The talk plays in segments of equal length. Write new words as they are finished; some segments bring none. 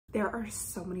There are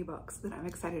so many books that I'm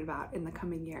excited about in the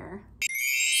coming year.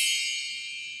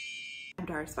 I'm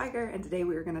Doris Feiger, and today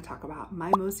we are going to talk about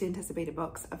my most anticipated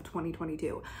books of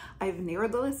 2022. I've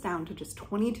narrowed the list down to just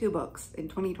 22 books in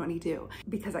 2022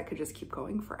 because I could just keep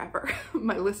going forever.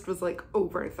 My list was like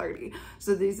over 30.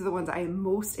 So these are the ones I am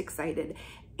most excited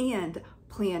and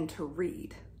plan to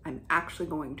read. I'm actually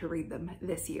going to read them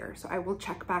this year. So I will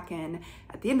check back in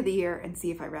at the end of the year and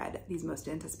see if I read these most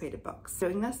anticipated books.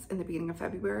 Doing this in the beginning of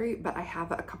February, but I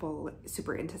have a couple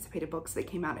super anticipated books that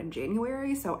came out in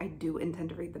January. So I do intend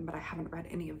to read them, but I haven't read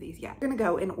any of these yet. I'm gonna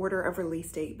go in order of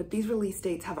release date, but these release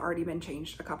dates have already been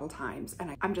changed a couple times.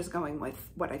 And I'm just going with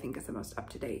what I think is the most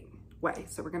up-to-date way.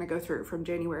 So we're gonna go through from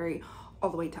January all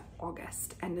the way to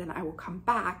August, and then I will come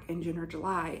back in June or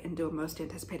July and do a most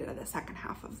anticipated of the second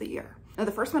half of the year. Now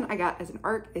the first one I got as an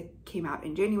ARC, it came out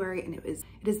in January, and it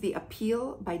is The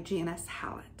Appeal by Janice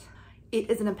Hallett. It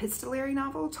is an epistolary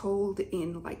novel told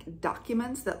in like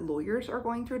documents that lawyers are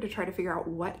going through to try to figure out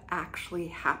what actually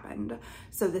happened.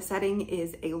 So the setting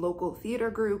is a local theater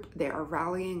group. They are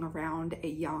rallying around a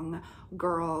young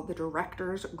girl. The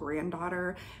director's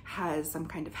granddaughter has some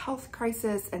kind of health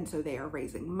crisis, and so they are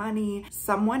raising money.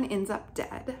 Someone ends up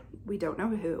dead. We don't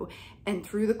know who. And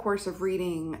through the course of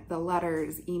reading the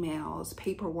letters, emails,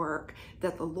 paperwork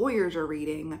that the lawyers are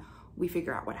reading, we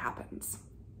figure out what happens.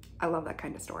 I love that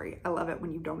kind of story. I love it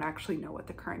when you don't actually know what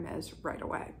the crime is right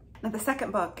away. Now the second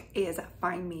book is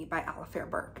Find Me by Alifair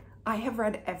Burke. I have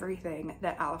read everything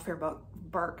that Alifair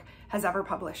Burke has ever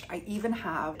published. I even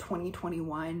have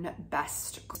 2021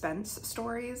 best suspense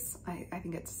stories. I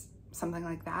think it's something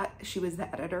like that. She was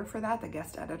the editor for that, the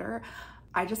guest editor.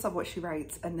 I just love what she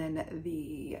writes, and then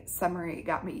the summary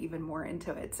got me even more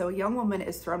into it. So a young woman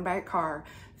is thrown by a car,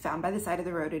 found by the side of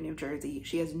the road in New Jersey.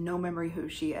 She has no memory who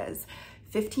she is.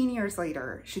 15 years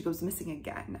later, she goes missing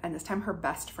again, and this time her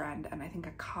best friend and I think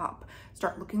a cop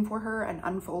start looking for her and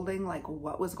unfolding like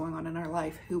what was going on in her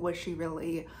life, who was she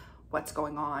really, what's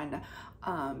going on,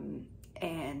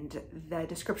 and the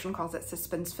description calls it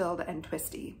suspense-filled and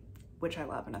twisty, which I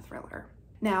love in a thriller.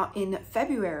 Now in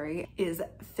February is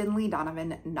Finley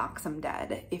Donovan Knocks 'Em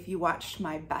Dead. If you watched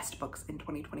my best books in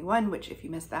 2021, which if you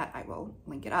missed that, I will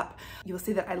link it up, you will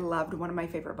see that I loved one of my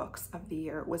favorite books of the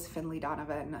year was Finley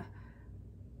Donovan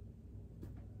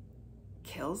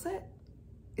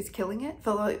Killing It?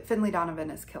 Finley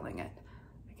Donovan is Killing It.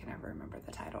 I can never remember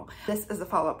the title. This is a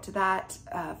follow-up to that.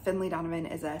 Finley Donovan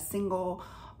is a single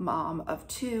mom of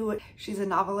two. She's a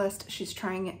novelist. She's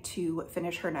trying to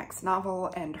finish her next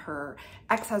novel, and her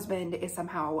ex-husband is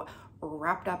somehow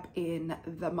wrapped up in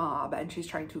the mob, and she's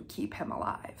trying to keep him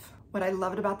alive. What I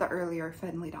loved about the earlier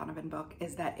Finley Donovan book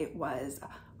is that it was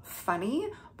funny,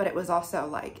 but it was also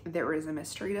like there was a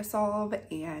mystery to solve,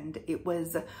 and it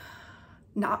was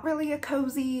not really a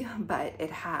cozy, but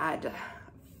it had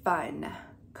fun,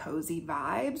 cozy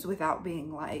vibes without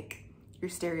being like your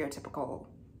stereotypical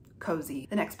cozy.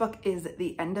 The next book is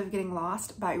The End of Getting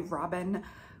Lost by Robin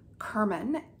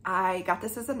Kerman. I got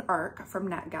this as an ARC from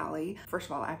NetGalley. First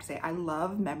of all, I have to say I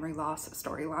love memory loss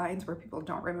storylines where people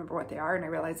don't remember what they are, and I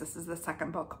realize this is the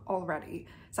second book already,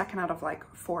 second out of like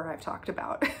 4 I've talked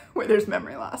about where there's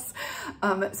memory loss.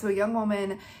 So a young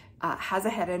woman has a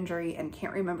head injury and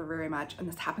can't remember very much, and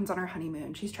this happens on her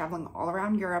honeymoon. She's traveling all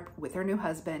around Europe with her new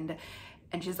husband,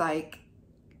 and she's like,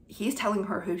 he's telling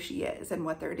her who she is and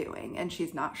what they're doing, and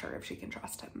she's not sure if she can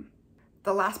trust him.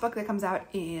 The last book that comes out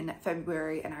in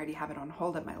February, and I already have it on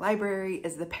hold at my library,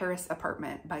 is The Paris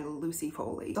Apartment by Lucy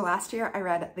Foley. So last year I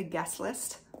read The Guest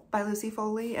List by Lucy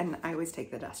Foley, and I always take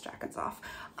the dust jackets off.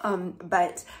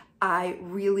 But I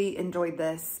really enjoyed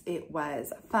this. It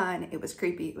was fun, it was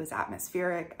creepy, it was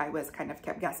atmospheric. I was kind of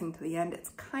kept guessing to the end. It's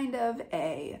kind of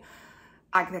a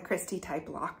Agatha Christie type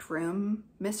locked room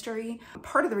mystery.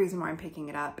 Part of the reason why I'm picking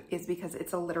it up is because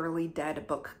it's a literally dead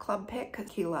book club pick.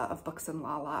 Keela of Books and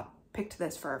Lala picked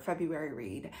this for a February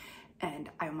read, and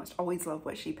I almost always love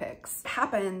what she picks. What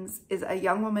happens is a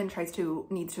young woman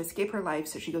needs to escape her life,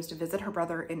 so she goes to visit her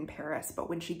brother in Paris, but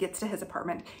when she gets to his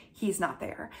apartment, he's not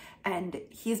there, and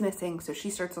he's missing, so she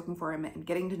starts looking for him and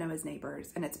getting to know his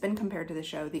neighbors, and it's been compared to the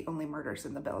show The Only Murders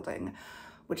in the Building,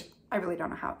 which I really don't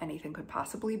know how anything could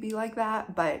possibly be like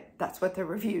that, but that's what the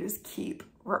reviews keep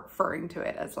referring to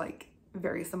it as, like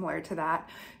very similar to that.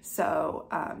 So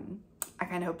I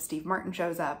kind of hope Steve Martin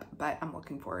shows up, but I'm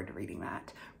looking forward to reading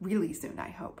that really soon, I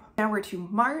hope. Now we're to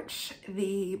March,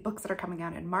 the books that are coming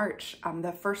out in March.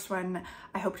 The first one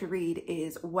I hope to read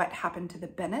is What Happened to the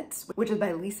Bennets, which is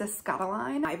by Lisa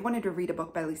Scottoline. I've wanted to read a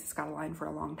book by Lisa Scottoline for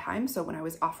a long time, so when I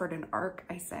was offered an ARC,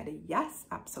 I said yes,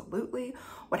 absolutely.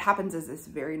 What happens is this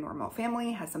very normal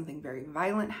family has something very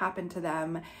violent happen to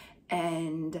them,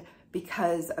 and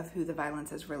because of who the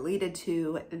violence is related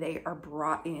to, they are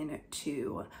brought in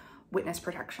to witness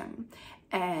protection.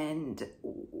 And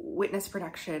witness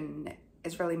protection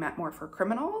is really meant more for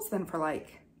criminals than for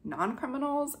like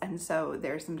non-criminals. And so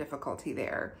there's some difficulty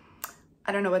there.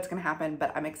 I don't know what's gonna happen,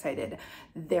 but I'm excited.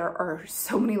 There are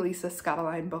so many Lisa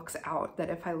Scottoline books out that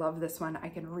if I love this one, I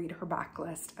can read her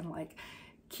backlist and like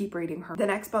keep reading her. The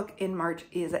next book in March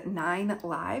is 9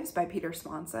 Lives by Peter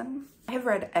Swanson. I have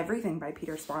read everything by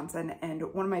Peter Swanson,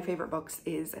 and one of my favorite books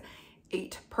is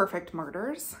 8 Perfect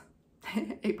Murders.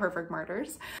 8 Perfect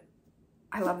Murders.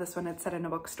 I love this one. It's set in a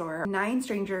bookstore. 9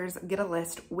 strangers get a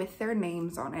list with their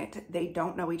names on it. They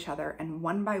don't know each other, and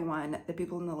one by one, the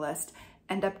people in the list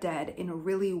end up dead in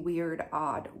really weird,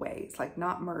 odd ways. Like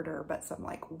not murder, but some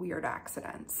like weird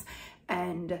accidents.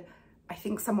 And I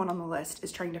think someone on the list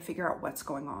is trying to figure out what's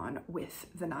going on with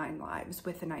the 9 lives,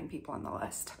 with the 9 people on the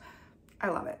list. I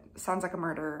love it. Sounds like a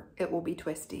murder. It will be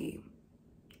twisty.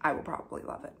 I will probably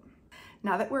love it.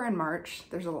 Now that we're in March,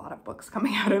 there's a lot of books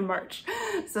coming out in March.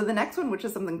 So the next one, which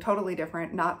is something totally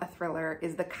different, not a thriller,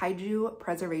 is The Kaiju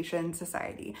Preservation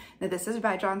Society. Now this is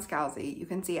by John Scalzi. You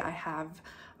can see I have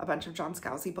a bunch of John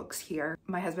Scalzi books here.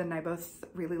 My husband and I both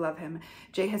really love him.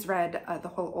 Jay has read the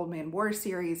whole Old Man War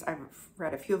series. I've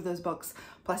read a few of those books,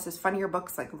 plus his funnier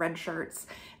books like Red Shirts.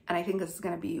 And I think this is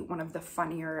gonna be one of the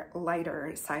funnier,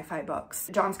 lighter sci-fi books.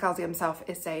 John Scalzi himself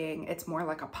is saying it's more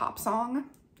like a pop song,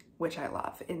 which I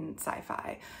love in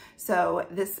sci-fi. So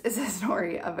this is a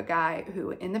story of a guy who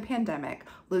in the pandemic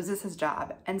loses his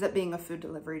job, ends up being a food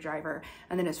delivery driver,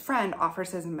 and then his friend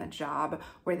offers him a job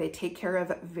where they take care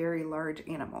of very large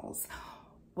animals.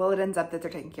 Well, it ends up that they're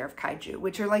taking care of kaiju,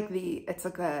 which are like it's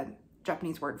like a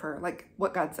Japanese word for like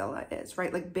what Godzilla is,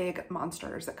 right? Like big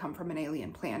monsters that come from an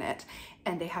alien planet,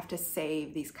 and they have to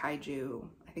save these kaiju,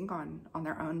 I think on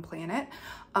their own planet.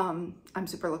 I'm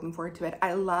super looking forward to it.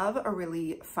 I love a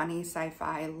really funny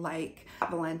sci-fi like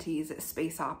Valenti's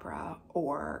space opera,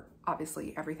 or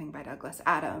obviously everything by Douglas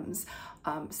Adams.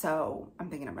 So I'm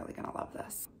thinking I'm really gonna love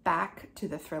this. Back to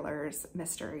the thrillers,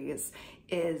 mysteries,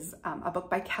 is a book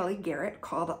by Kelly Garrett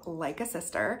called Like a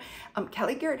Sister.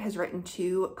 Kelly Garrett has written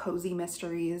 2 cozy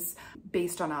mysteries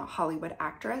based on a Hollywood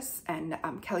actress, and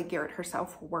Kelly Garrett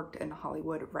herself worked in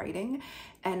Hollywood writing.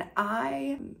 And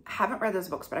I haven't read those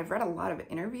books, but I've read a lot of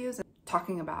interviews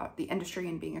talking about the industry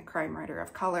and being a crime writer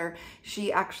of color.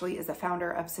 She actually is the founder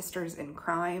of Sisters in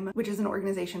Crime, which is an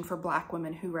organization for Black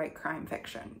women who write crime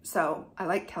fiction. So I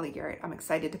like Kelly Garrett. I'm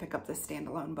excited to pick up this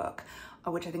standalone book,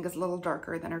 which I think is a little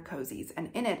darker than her cozies.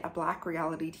 And in it, a Black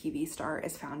reality TV star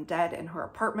is found dead in her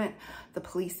apartment. The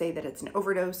police say that it's an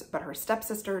overdose, but her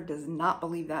stepsister does not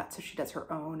believe that, so she does her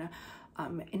own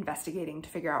investigating to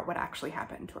figure out what actually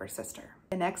happened to her sister.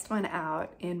 The next one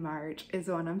out in March is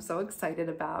one I'm so excited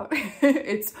about.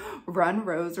 It's Run,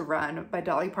 Rose, Run by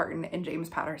Dolly Parton and James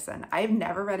Patterson. I've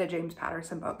never read a James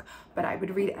Patterson book, but I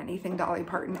would read anything Dolly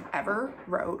Parton ever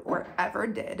wrote or ever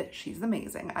did. She's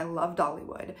amazing. I love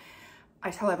Dollywood.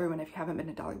 I tell everyone, if you haven't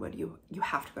been to Dollywood, you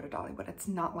have to go to Dollywood. It's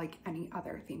not like any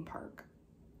other theme park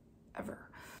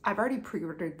ever. I've already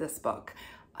pre-ordered this book.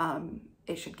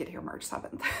 It should get here March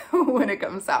 7th when it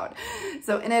comes out.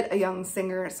 So in it, a young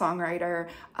singer-songwriter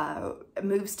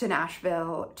moves to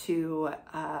Nashville to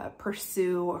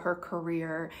pursue her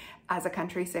career as a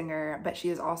country singer, but she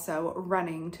is also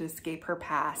running to escape her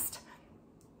past,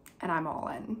 and I'm all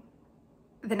in.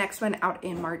 The next one out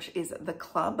in March is The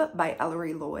Club by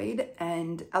Ellery Lloyd,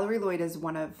 and Ellery Lloyd is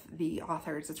one of the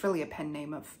authors. It's really a pen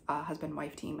name of a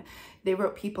husband-wife team. They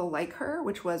wrote People Like Her,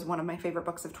 which was one of my favorite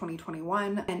books of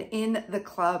 2021. And in The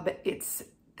Club, it's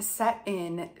set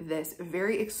in this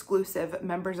very exclusive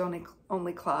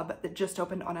members-only club that just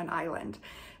opened on an island.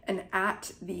 And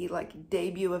at the like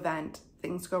debut event,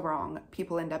 things go wrong.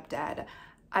 People end up dead.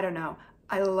 I don't know.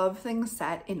 I love things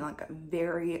set in like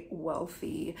very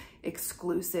wealthy,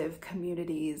 exclusive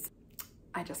communities.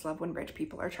 I just love when rich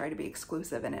people are trying to be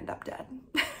exclusive and end up dead.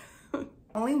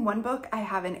 Only one book I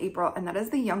have in April, and that is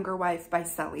The Younger Wife by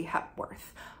Sally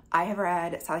Hepworth. I have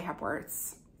read Sally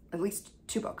Hepworth's at least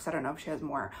 2 books. I don't know if she has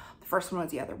more. The first one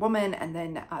was The Other Woman, and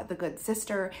then The Good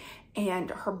Sister. And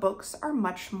her books are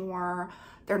much more,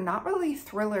 they're not really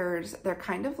thrillers. They're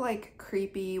kind of like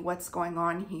creepy, what's going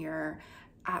on here,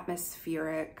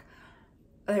 atmospheric.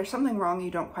 There's something wrong, you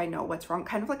don't quite know what's wrong,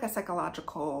 kind of like a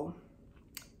psychological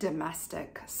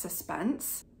domestic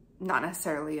suspense, not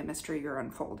necessarily a mystery you're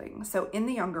unfolding. So in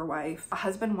The Younger Wife, a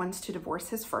husband wants to divorce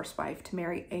his first wife to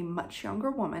marry a much younger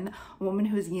woman, a woman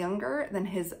who's younger than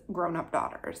his grown-up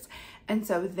daughters. And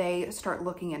so they start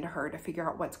looking into her to figure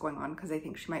out what's going on because they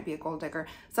think she might be a gold digger.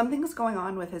 Something's going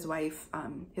on with his wife,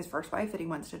 his first wife that he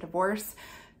wants to divorce.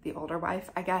 the older wife,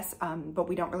 I guess, but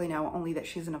we don't really know, only that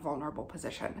she's in a vulnerable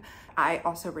position. I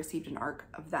also received an arc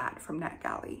of that from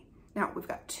NetGalley. Now, we've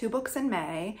got 2 books in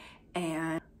May,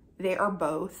 and they are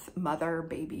both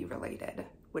mother-baby related,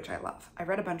 which I love. I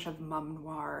read a bunch of mom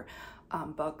noir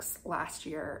books last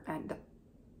year, and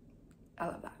I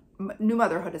love that. New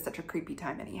motherhood is such a creepy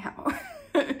time anyhow.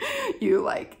 You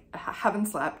like haven't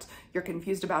slept, you're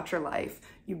confused about your life,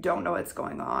 you don't know what's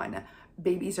going on,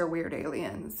 babies are weird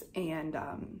aliens, and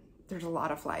there's a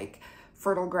lot of like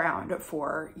fertile ground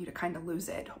for you to kind of lose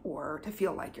it or to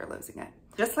feel like you're losing it.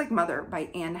 Just Like Mother by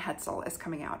Anne Hetzel is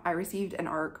coming out. I received an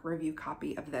ARC review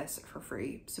copy of this for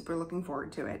free. Super looking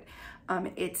forward to it.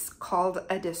 It's called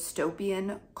a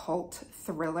dystopian cult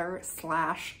thriller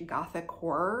 / gothic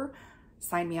horror.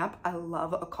 Sign me up. I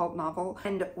love a cult novel.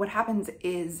 And what happens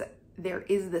is there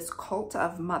is this cult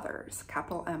of mothers,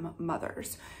 capital M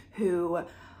mothers, who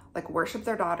like worship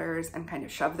their daughters and kind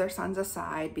of shove their sons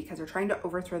aside because they're trying to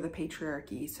overthrow the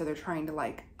patriarchy. So they're trying to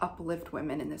like uplift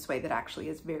women in this way that actually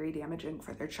is very damaging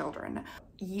for their children.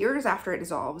 Years after it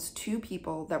dissolves, 2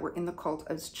 people that were in the cult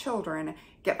as children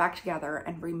get back together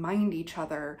and remind each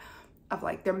other of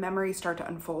like their memories start to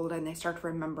unfold, and they start to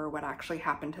remember what actually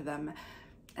happened to them,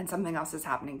 and something else is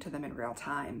happening to them in real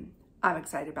time. I'm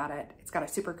excited about it. It's got a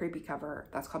super creepy cover.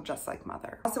 That's called Just Like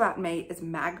Mother. Also out in May is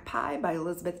Magpie by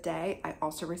Elizabeth Day. I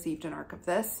also received an arc of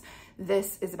this.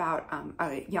 This is about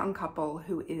a young couple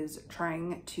who is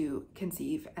trying to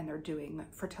conceive, and they're doing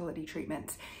fertility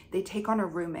treatments. They take on a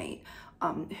roommate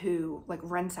who like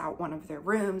rents out one of their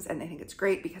rooms, and they think it's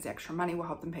great because the extra money will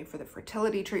help them pay for the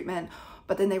fertility treatment.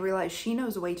 But then they realize she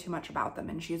knows way too much about them,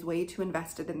 and she's way too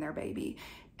invested in their baby,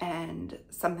 and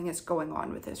something is going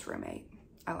on with this roommate.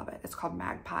 I love it. It's called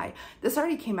Magpie. This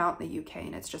already came out in the UK,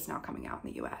 and it's just now coming out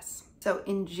in the US. So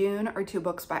in June are 2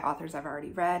 books by authors I've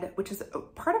already read, which is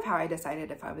part of how I decided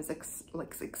if I was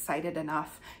excited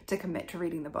enough to commit to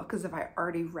reading the book, is if I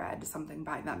already read something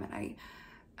by them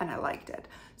and I liked it.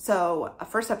 So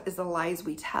first up is The Lies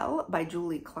We Tell by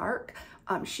Julie Clark.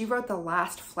 She wrote The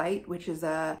Last Flight, which is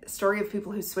a story of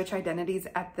people who switch identities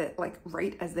at the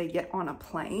right as they get on a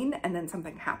plane, and then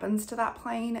something happens to that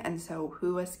plane, and so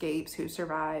who escapes, who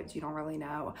survives, you don't really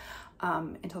know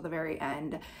until the very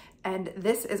end. And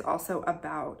this is also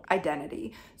about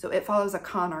identity. So it follows a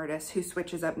con artist who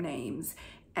switches up names,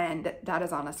 and that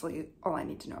is honestly all I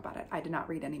need to know about it. I did not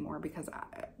read any more because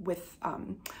with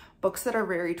books that are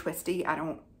very twisty, I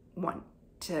don't want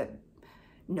to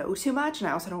know too much, and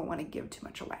I also don't want to give too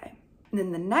much away. And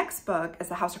then the next book is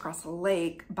The House Across the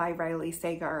Lake by Riley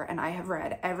Sagar, and I have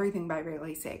read everything by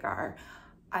Riley Sagar.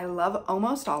 I love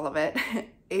almost all of it,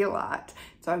 a lot.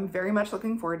 So I'm very much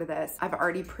looking forward to this. I've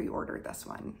already pre-ordered this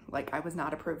one. Like, I was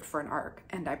not approved for an ARC,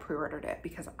 and I pre-ordered it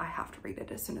because I have to read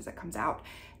it as soon as it comes out,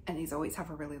 and these always have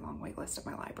a really long wait list at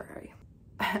my library.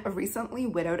 A recently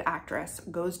widowed actress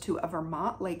goes to a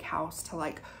Vermont lake house to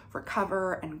like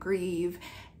recover and grieve,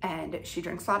 and she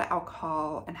drinks a lot of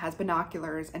alcohol and has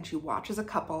binoculars, and she watches a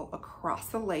couple across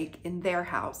the lake in their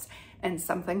house, and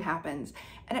something happens,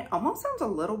 and it almost sounds a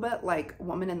little bit like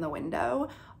Woman in the Window,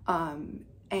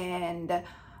 and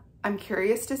I'm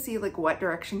curious to see like what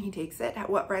direction he takes it.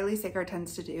 What Riley Sagar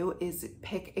tends to do is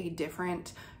pick a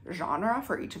different genre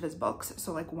for each of his books.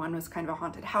 So like one was kind of a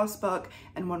haunted house book,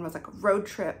 and one was like a road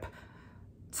trip,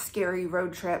 scary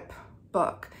road trip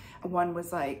book. One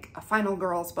was like a final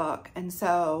girls book. And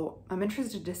so I'm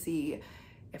interested to see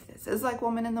if this is like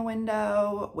Woman in the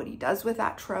Window, what he does with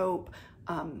that trope.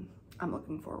 I'm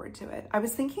looking forward to it. I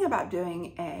was thinking about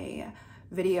doing a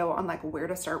video on like where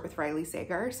to start with Riley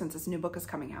Sagar since this new book is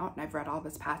coming out and I've read all of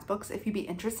his past books. If you'd be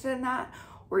interested in that,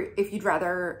 or if you'd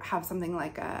rather have something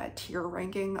like a tier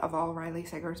ranking of all Riley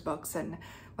Sagar's books and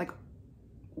like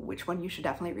which one you should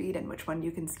definitely read and which one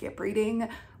you can skip reading,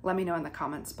 let me know in the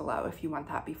comments below if you want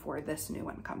that before this new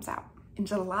one comes out. In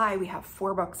July, we have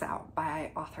 4 books out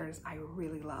by authors I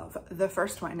really love. The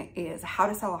first one is How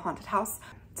to Sell a Haunted House.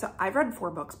 So I've read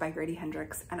 4 books by Grady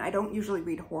Hendrix, and I don't usually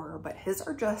read horror, but his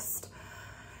are just,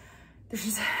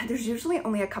 there's usually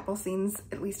only a couple scenes,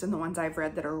 at least in the ones I've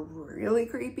read, that are really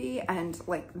creepy. And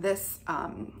like this,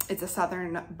 it's a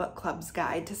Southern Book Club's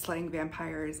Guide to Slaying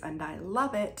Vampires, and I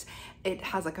love it. It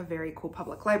has like a very cool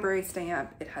public library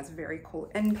stamp. It has very cool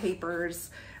end papers.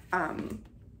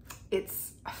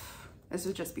 This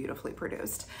is just beautifully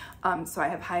produced. So I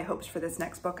have high hopes for this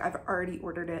next book. I've already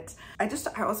ordered it. I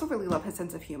also really love his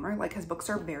sense of humor. Like his books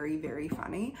are very, very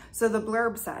funny. So the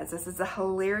blurb says, this is a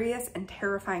hilarious and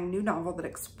terrifying new novel that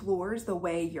explores the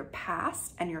way your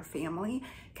past and your family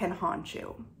can haunt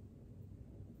you.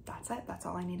 that's it. That's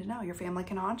all I need to know. Your family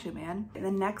can haunt you, man.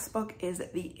 The next book is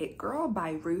The It Girl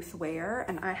by Ruth Ware,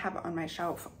 and I have on my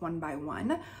shelf One by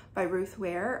One by Ruth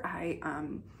Ware.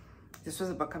 This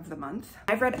was a book of the month.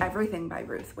 I've read everything by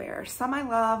Ruth Ware. Some I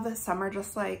love, some are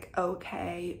just like,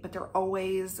 okay, but they're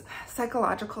always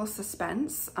psychological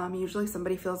suspense. Usually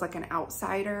somebody feels like an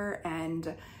outsider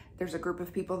and there's a group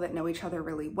of people that know each other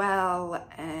really well.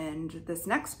 And this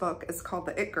next book is called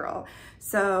The It Girl.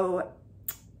 So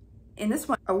in this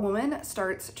one, a woman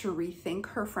starts to rethink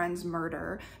her friend's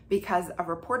murder because a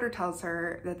reporter tells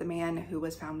her that the man who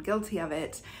was found guilty of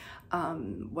it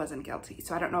wasn't guilty.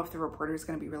 So I don't know if the reporter is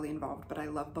going to be really involved, but I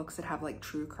love books that have like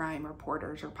true crime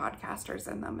reporters or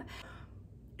podcasters in them.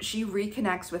 She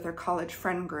reconnects with her college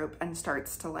friend group and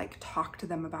starts to like talk to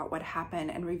them about what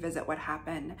happened and revisit what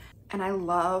happened. And I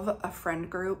love a friend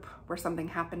group where something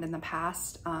happened in the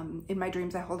past. In My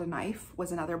Dreams I Hold a Knife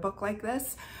was another book like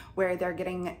this, where they're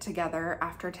getting together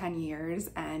after 10 years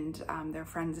and their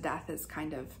friend's death is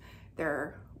kind of,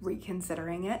 they're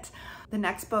reconsidering it. The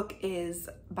next book is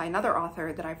by another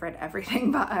author that I've read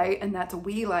everything by, and that's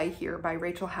We Lie Here by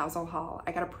Rachel Housel Hall.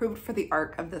 I got approved for the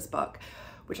ARC of this book,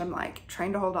 which I'm like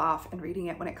trying to hold off and reading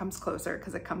it when it comes closer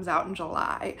because it comes out in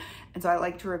July. And so I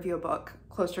like to review a book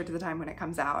closer to the time when it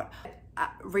comes out.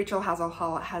 Rachel Housel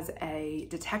Hall has a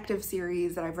detective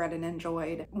series that I've read and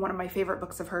enjoyed. One of my favorite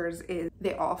books of hers is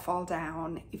They All Fall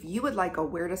Down. If you would like a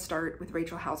where to start with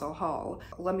Rachel Housel Hall,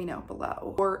 let me know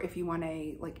below. Or if you want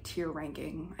a like tier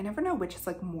ranking, I never know which is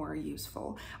like more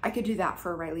useful. I could do that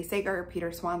for Riley Sager,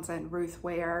 Peter Swanson, Ruth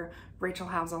Ware, Rachel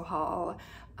Housel Hall.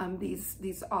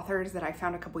 These authors that I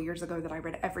found a couple years ago that I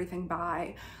read everything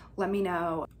by. Let me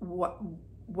know what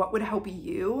would help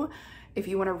you if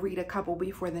you want to read a couple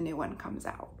before the new one comes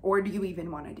out, or do you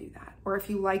even want to do that? Or if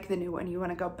you like the new one, you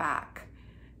want to go back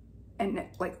and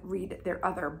like read their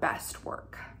other best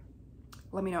work.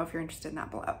 Let me know if you're interested in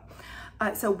that below.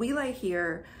 So We Lie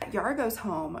Here, Yara goes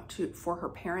home for her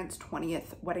parents'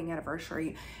 20th wedding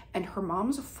anniversary, and her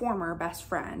mom's former best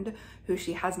friend, who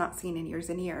she has not seen in years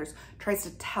and years, tries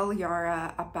to tell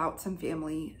Yara about some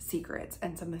family secrets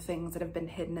and some things that have been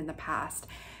hidden in the past,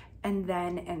 and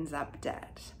then ends up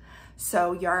dead.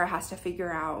 So Yara has to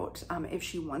figure out if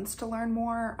she wants to learn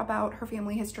more about her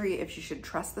family history, if she should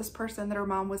trust this person that her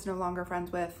mom was no longer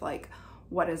friends with, like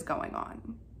what is going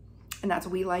on. And that's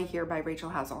We Lie Here by Rachel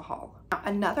Housel Hall. Now,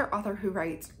 another author who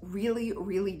writes really,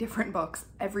 really different books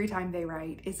every time they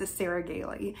write is a Sarah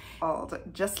Gailey called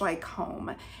Just Like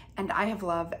Home. And I have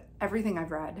loved everything I've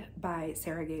read by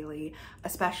Sarah Gailey,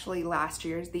 especially last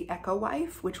year's The Echo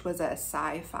Wife, which was a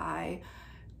sci-fi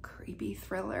creepy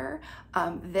thriller.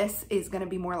 This is going to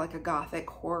be more like a gothic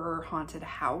horror haunted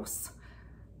house.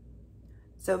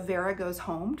 So Vera goes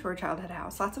home to her childhood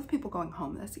house. Lots of people going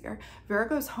home this year. Vera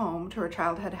goes home to her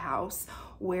childhood house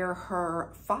where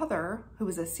her father, who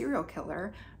was a serial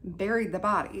killer, buried the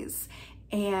bodies.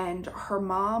 And her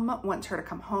mom wants her to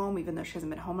come home even though she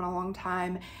hasn't been home in a long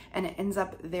time. And it ends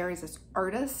up there is this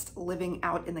artist living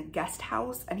out in the guest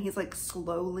house, and he's like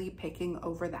slowly picking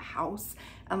over the house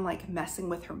and like messing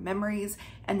with her memories.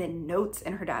 And then notes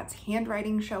in her dad's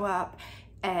handwriting show up.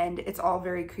 And it's all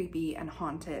very creepy and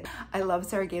haunted. I love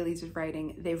Sarah Gailey's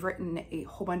writing. They've written a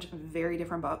whole bunch of very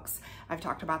different books. I've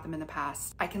talked about them in the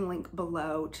past. I can link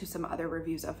below to some other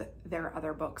reviews of their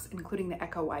other books, including The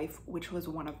Echo Wife, which was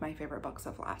one of my favorite books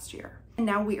of last year. And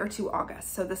now we are to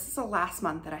August. So this is the last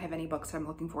month that I have any books that I'm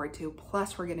looking forward to,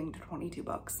 plus we're getting to 22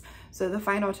 books. So the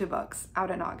final 2 books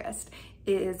out in August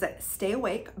is Stay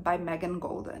Awake by Megan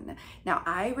Golden. Now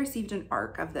I received an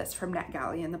ARC of this from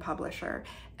NetGalley, the publisher,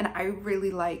 and I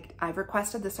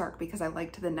requested this ARC because I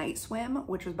liked The Night Swim,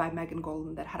 which was by Megan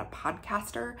Golden, that had a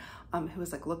podcaster who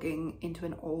was like looking into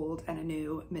an old and a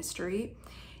new mystery.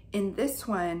 In this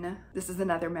one, this is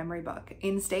another memory book.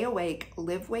 In Stay Awake,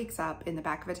 Liv wakes up in the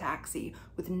back of a taxi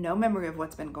with no memory of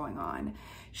what's been going on.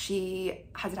 She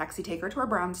has a taxi take her to a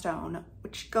brownstone,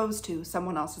 which goes to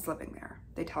someone else is living there.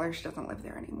 They tell her she doesn't live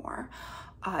there anymore.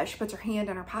 She puts her hand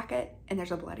in her pocket and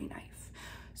there's a bloody knife.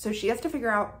 So she has to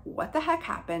figure out what the heck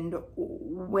happened,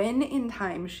 when in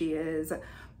time she is.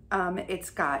 It's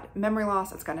got memory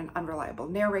loss, it's got an unreliable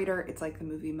narrator. It's like the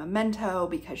movie Memento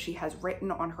because she has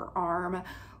written on her arm,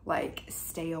 like,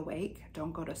 stay awake,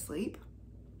 don't go to sleep.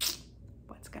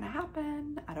 what's gonna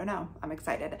happen? I don't know. I'm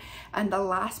excited. And the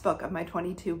last book of my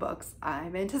 22 books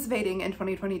I'm anticipating in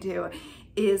 2022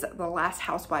 is The Last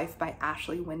Housewife by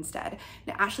Ashley Winstead.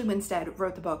 Now, Ashley Winstead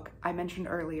wrote the book I mentioned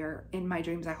earlier, In My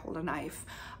Dreams I Hold a Knife.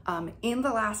 In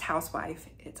The Last Housewife,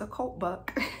 it's a cult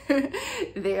book.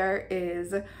 There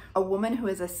is a woman who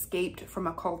has escaped from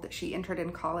a cult that she entered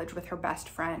in college with her best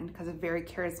friend because a very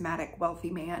charismatic, wealthy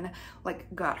man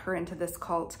like got her into this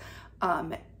cult.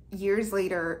 Years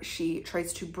later, she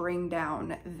tries to bring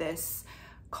down this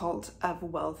cult of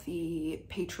wealthy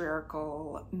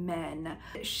patriarchal men.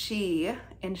 She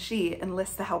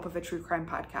enlists the help of a true crime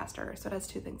podcaster. So it has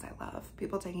two things I love: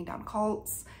 people taking down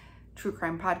cults, true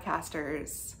crime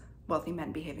podcasters, wealthy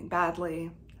men behaving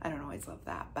badly. I don't always love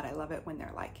that, but I love it when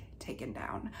they're like taken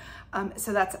down.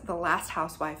 So that's The Last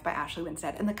Housewife by Ashley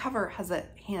Winstead, and the cover has a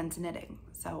hands knitting,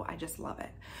 so I just love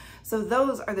it. So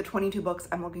those are the 22 books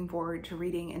I'm looking forward to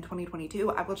reading in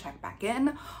 2022. I will check back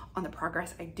in on the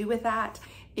progress I do with that.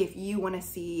 If you want to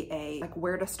see like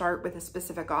where to start with a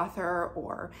specific author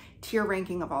or tier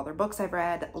ranking of all their books I've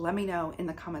read, let me know in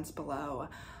the comments below.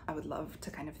 I would love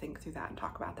to kind of think through that and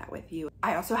talk about that with you.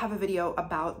 I also have a video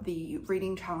about the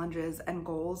reading challenges and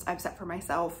goals I've set for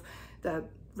myself. The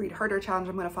Read Harder challenge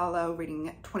I'm going to follow,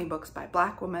 reading 20 books by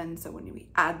Black women. So when we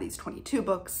add these 22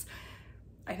 books,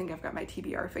 I think I've got my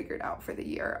TBR figured out for the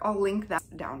year. I'll link that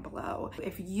down below.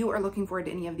 If you are looking forward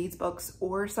to any of these books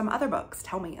or some other books,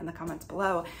 tell me in the comments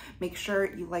below. Make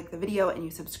sure you like the video and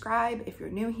you subscribe if you're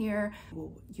new here.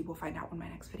 You will find out when my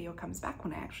next video comes back,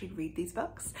 when I actually read these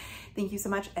books. Thank you so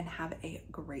much and have a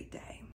great day.